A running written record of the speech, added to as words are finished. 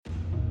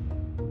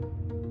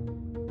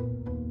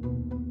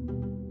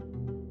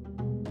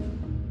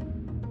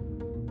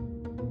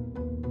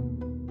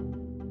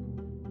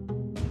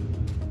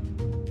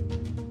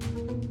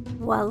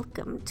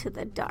Welcome to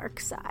the dark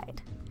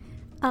side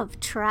of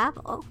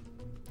travel.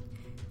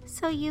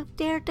 So you've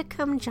dared to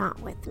come jaunt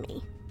with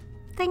me.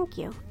 Thank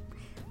you.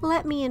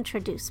 Let me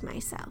introduce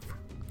myself.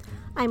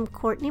 I'm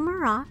Courtney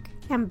Maroc,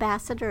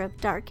 Ambassador of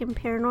Dark and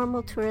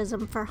Paranormal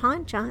Tourism for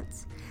Haunt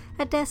Jaunts,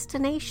 a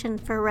destination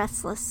for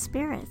restless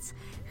spirits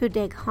who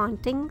dig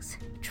hauntings,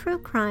 true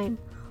crime,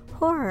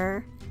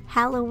 horror,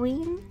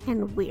 Halloween,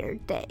 and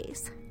weird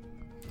days.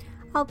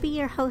 I'll be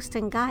your host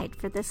and guide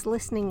for this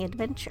listening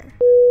adventure.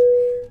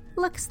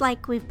 Looks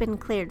like we've been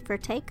cleared for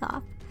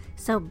takeoff,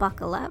 so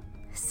buckle up,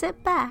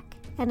 sit back,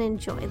 and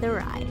enjoy the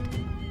ride.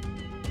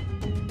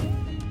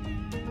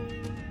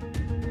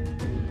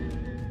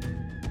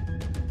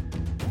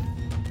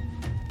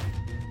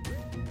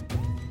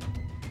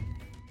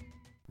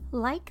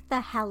 Like the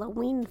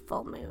Halloween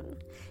full moon,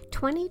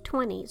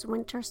 2020's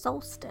winter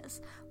solstice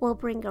will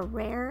bring a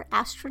rare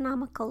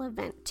astronomical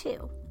event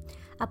too,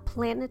 a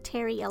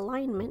planetary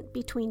alignment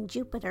between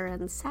Jupiter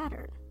and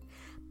Saturn.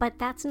 But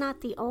that's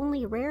not the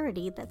only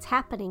rarity that's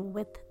happening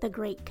with the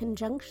Great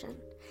Conjunction.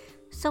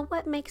 So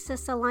what makes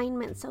this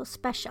alignment so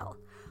special?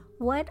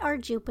 What are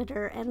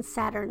Jupiter and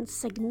Saturn's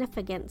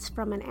significance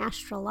from an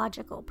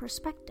astrological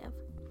perspective?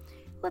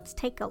 Let's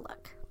take a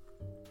look.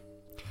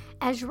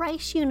 As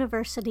Rice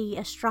University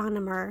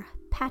astronomer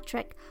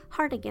Patrick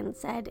Hartigan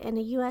said in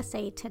a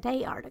USA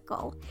Today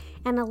article,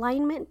 an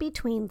alignment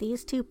between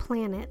these two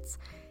planets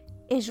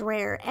is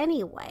rare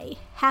anyway,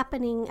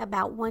 happening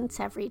about once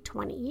every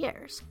 20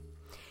 years.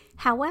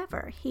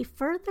 However, he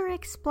further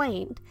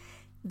explained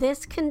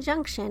this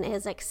conjunction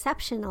is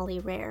exceptionally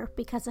rare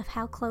because of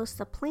how close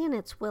the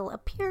planets will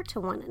appear to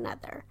one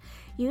another.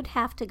 You'd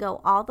have to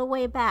go all the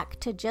way back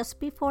to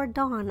just before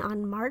dawn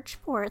on March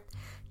 4th,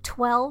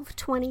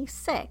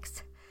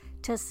 1226,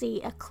 to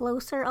see a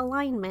closer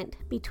alignment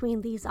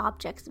between these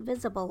objects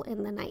visible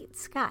in the night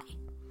sky.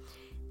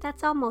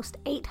 That's almost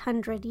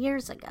 800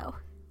 years ago,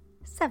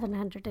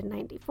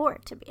 794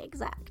 to be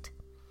exact.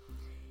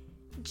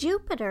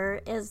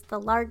 Jupiter is the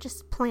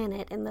largest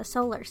planet in the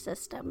solar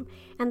system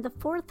and the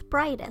fourth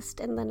brightest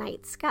in the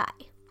night sky.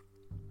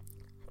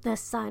 The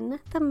Sun,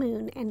 the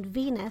Moon, and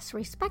Venus,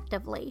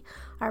 respectively,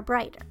 are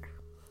brighter.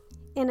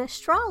 In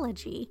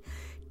astrology,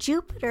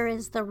 Jupiter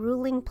is the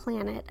ruling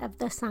planet of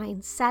the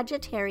signs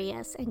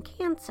Sagittarius and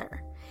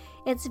Cancer.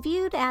 It's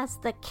viewed as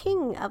the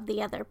king of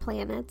the other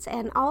planets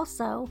and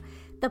also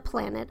the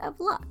planet of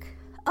luck.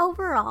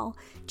 Overall,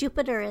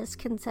 Jupiter is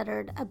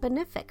considered a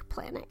benefic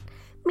planet,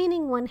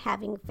 meaning one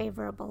having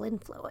favorable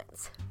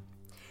influence.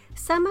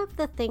 Some of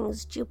the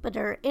things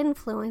Jupiter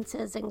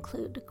influences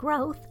include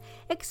growth,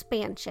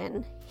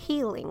 expansion,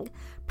 healing,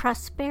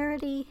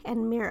 prosperity,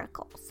 and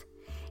miracles.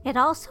 It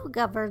also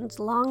governs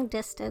long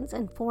distance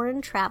and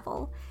foreign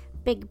travel,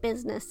 big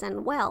business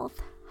and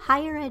wealth,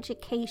 higher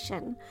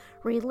education,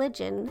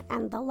 religion,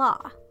 and the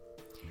law.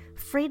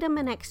 Freedom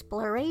and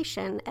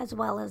exploration, as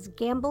well as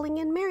gambling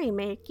and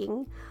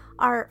merrymaking,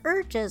 are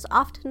urges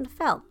often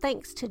felt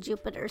thanks to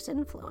Jupiter's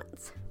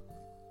influence.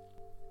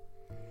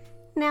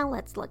 Now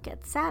let's look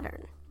at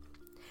Saturn.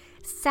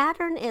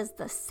 Saturn is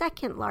the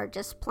second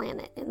largest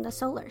planet in the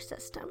solar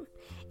system.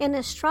 In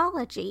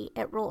astrology,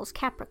 it rules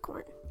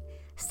Capricorn.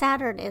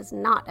 Saturn is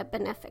not a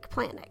benefic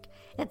planet.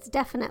 It's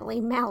definitely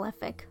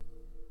malefic,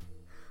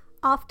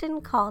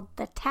 often called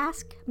the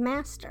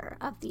taskmaster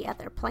of the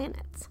other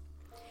planets.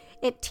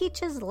 It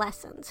teaches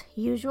lessons,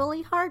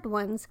 usually hard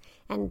ones,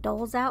 and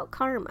doles out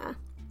karma.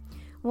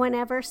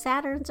 Whenever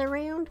Saturn's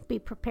around, be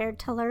prepared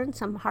to learn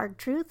some hard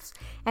truths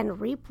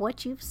and reap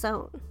what you've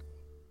sown.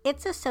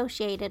 It's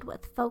associated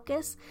with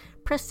focus,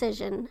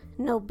 precision,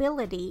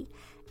 nobility,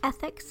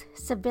 ethics,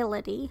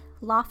 civility,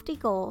 lofty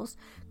goals,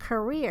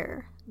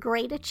 career,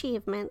 great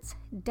achievements,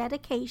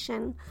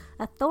 dedication,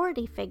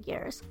 authority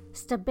figures,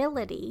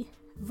 stability,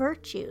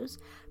 virtues,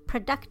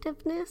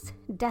 productiveness,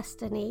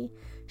 destiny,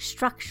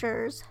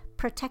 structures,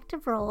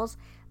 protective roles,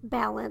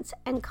 balance,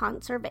 and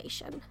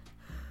conservation.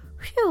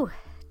 Phew!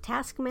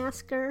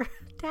 Taskmaster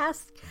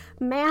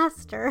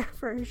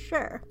for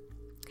sure.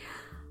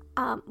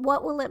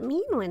 What will it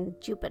mean when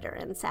Jupiter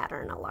and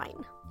Saturn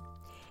align?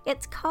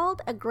 It's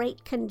called a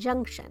Great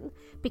Conjunction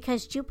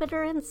because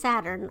Jupiter and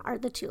Saturn are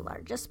the two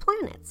largest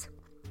planets.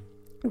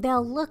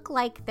 They'll look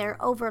like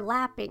they're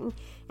overlapping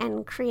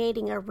and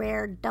creating a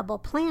rare double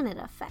planet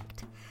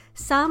effect.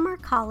 Some are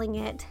calling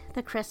it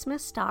the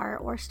Christmas star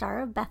or Star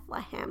of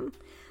Bethlehem.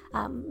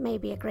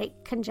 Maybe a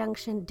great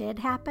conjunction did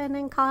happen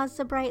and cause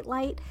the bright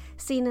light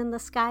seen in the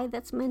sky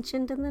that's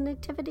mentioned in the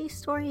nativity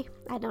story.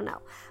 I don't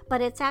know, but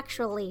it's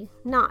actually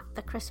not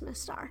the Christmas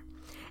star.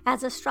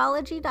 As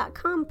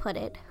astrology.com put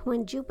it,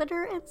 when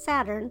Jupiter and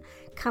Saturn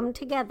come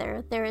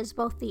together, there is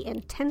both the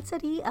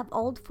intensity of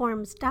old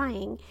forms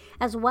dying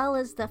as well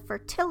as the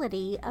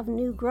fertility of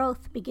new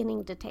growth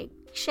beginning to take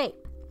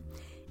shape.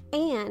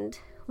 And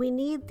we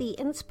need the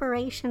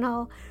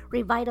inspirational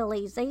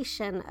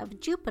revitalization of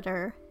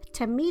Jupiter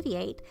to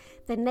mediate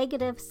the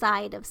negative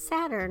side of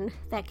Saturn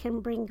that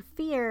can bring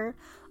fear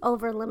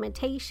over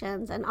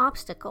limitations and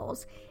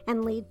obstacles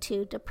and lead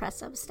to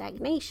depressive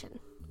stagnation.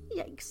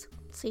 Yikes.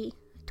 See,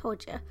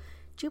 told you.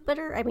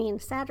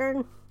 Saturn,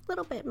 a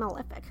little bit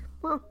malefic.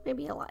 Well,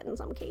 maybe a lot in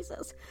some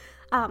cases.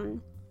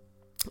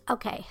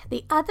 Okay,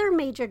 the other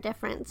major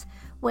difference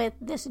with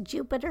this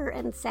Jupiter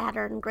and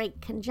Saturn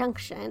great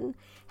conjunction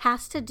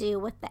has to do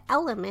with the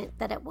element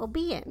that it will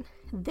be in.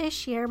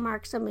 This year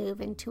marks a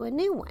move into a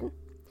new one.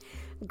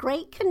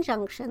 Great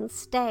conjunctions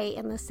stay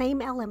in the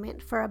same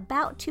element for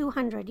about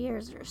 200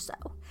 years or so.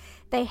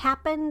 They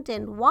happened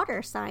in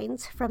water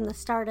signs from the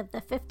start of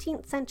the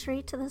 15th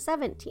century to the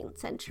 17th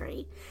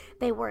century.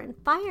 They were in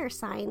fire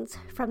signs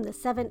from the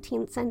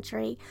 17th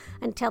century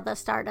until the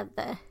start of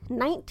the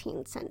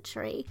 19th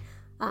century,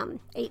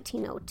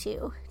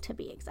 1802 to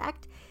be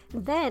exact.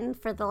 Then,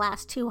 for the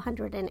last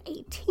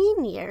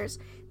 218 years,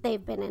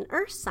 they've been in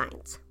earth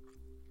signs.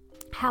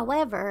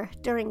 However,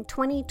 during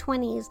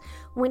 2020's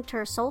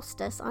winter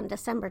solstice on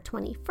December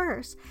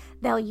 21st,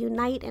 they'll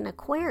unite in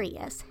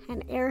Aquarius,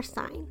 an air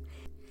sign.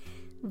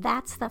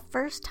 That's the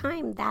first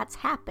time that's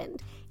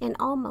happened in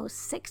almost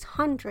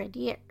 600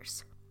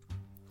 years.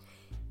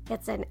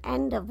 It's an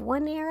end of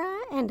one era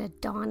and a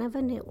dawn of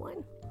a new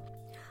one.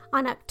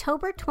 On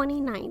October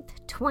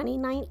 29th,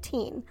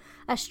 2019,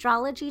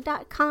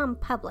 Astrology.com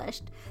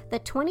published the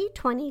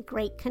 2020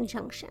 Great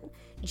Conjunction,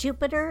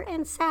 Jupiter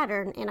and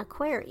Saturn in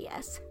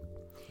Aquarius.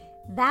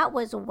 That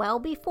was well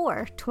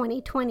before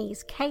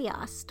 2020's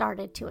chaos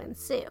started to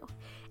ensue,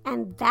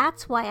 and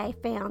that's why I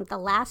found the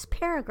last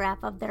paragraph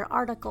of their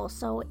article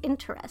so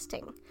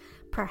interesting,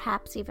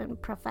 perhaps even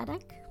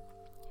prophetic.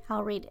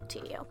 I'll read it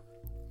to you.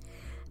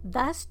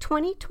 Thus,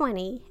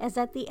 2020 is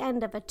at the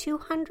end of a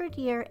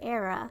 200-year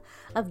era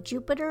of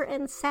Jupiter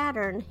and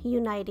Saturn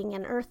uniting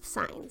in Earth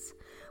signs.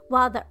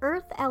 While the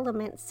Earth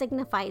element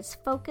signifies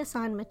focus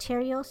on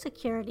material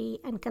security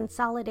and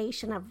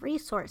consolidation of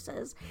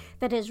resources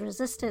that is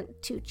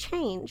resistant to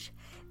change,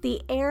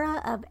 the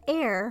era of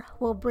air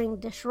will bring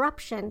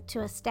disruption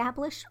to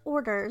established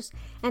orders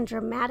and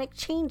dramatic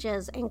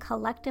changes in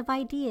collective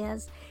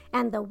ideas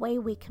and the way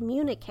we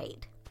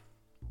communicate.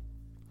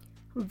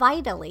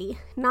 Vitally,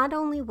 not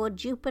only will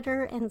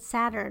Jupiter and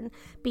Saturn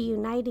be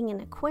uniting in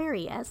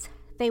Aquarius,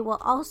 they will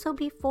also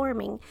be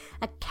forming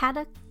a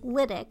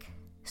catalytic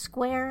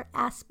square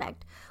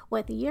aspect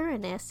with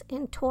Uranus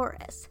in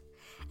Taurus.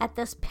 At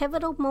this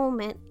pivotal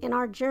moment in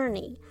our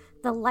journey,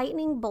 the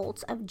lightning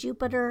bolts of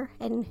Jupiter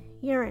and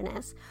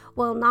Uranus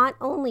will not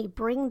only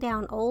bring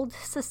down old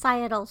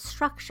societal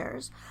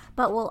structures,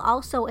 but will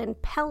also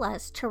impel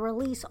us to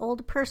release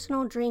old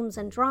personal dreams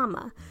and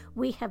drama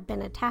we have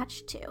been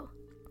attached to.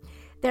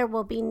 There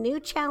will be new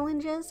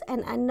challenges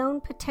and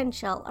unknown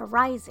potential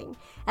arising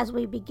as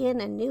we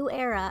begin a new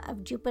era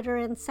of Jupiter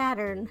and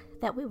Saturn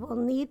that we will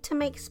need to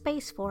make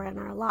space for in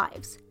our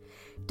lives.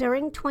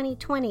 During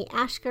 2020,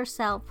 ask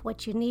yourself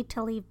what you need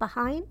to leave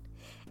behind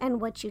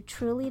and what you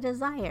truly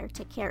desire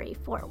to carry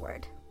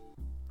forward.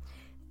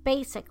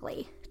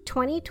 Basically,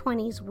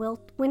 2020's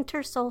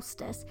winter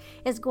solstice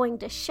is going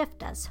to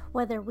shift us,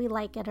 whether we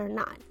like it or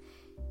not.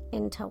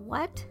 Into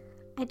what?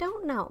 I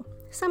don't know.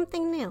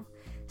 Something new.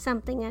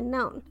 Something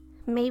unknown.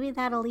 Maybe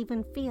that'll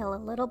even feel a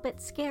little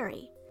bit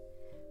scary.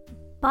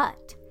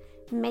 But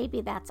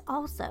maybe that's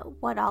also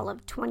what all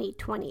of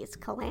 2020's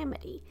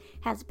calamity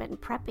has been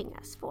prepping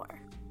us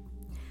for.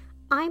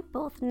 I'm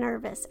both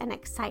nervous and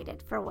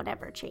excited for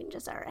whatever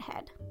changes are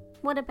ahead.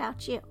 What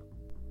about you?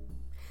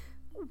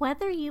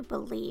 Whether you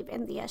believe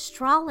in the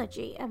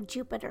astrology of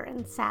Jupiter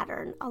and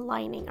Saturn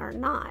aligning or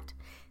not,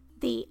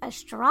 the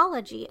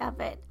astrology of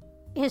it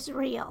is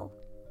real.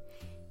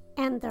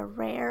 And the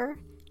rare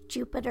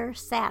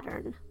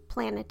Jupiter-Saturn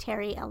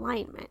planetary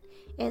alignment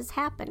is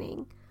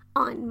happening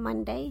on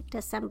Monday,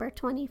 December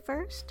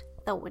 21st,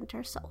 the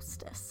winter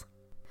solstice.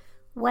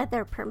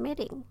 Weather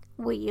permitting,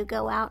 will you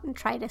go out and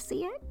try to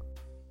see it?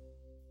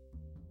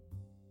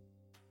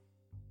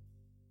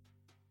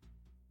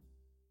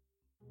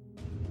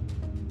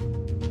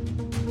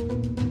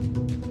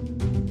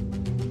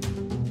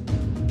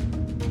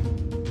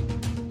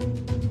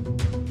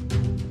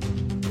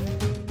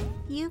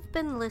 You've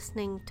been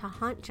listening to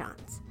Haunt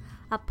Jaunts,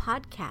 a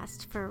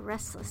podcast for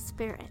restless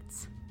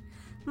spirits.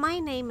 My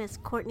name is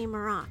Courtney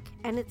Maroc,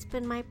 and it's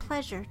been my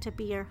pleasure to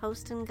be your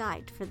host and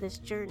guide for this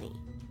journey.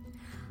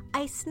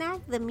 I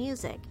snagged the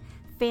music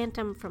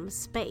Phantom from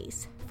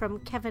Space from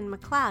Kevin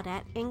MacLeod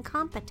at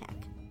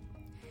Incompetech.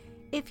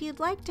 If you'd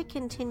like to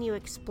continue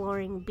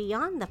exploring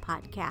beyond the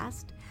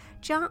podcast,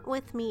 jaunt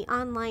with me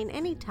online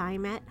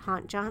anytime at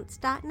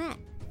hauntjaunts.net.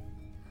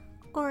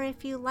 Or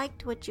if you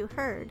liked what you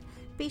heard,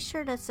 be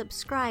sure to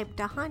subscribe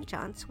to Haunt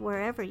Jaunts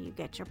wherever you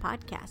get your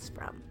podcasts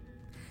from.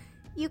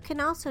 You can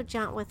also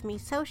jaunt with me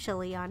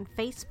socially on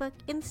Facebook,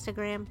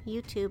 Instagram,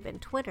 YouTube,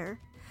 and Twitter.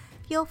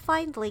 You'll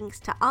find links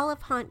to all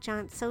of Haunt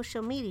Jaunts'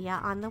 social media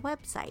on the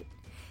website,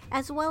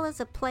 as well as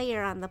a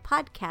player on the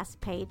podcast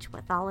page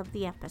with all of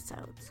the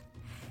episodes.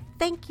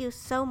 Thank you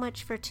so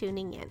much for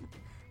tuning in.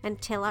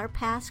 Until our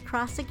paths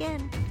cross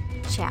again,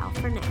 ciao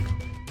for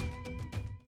now.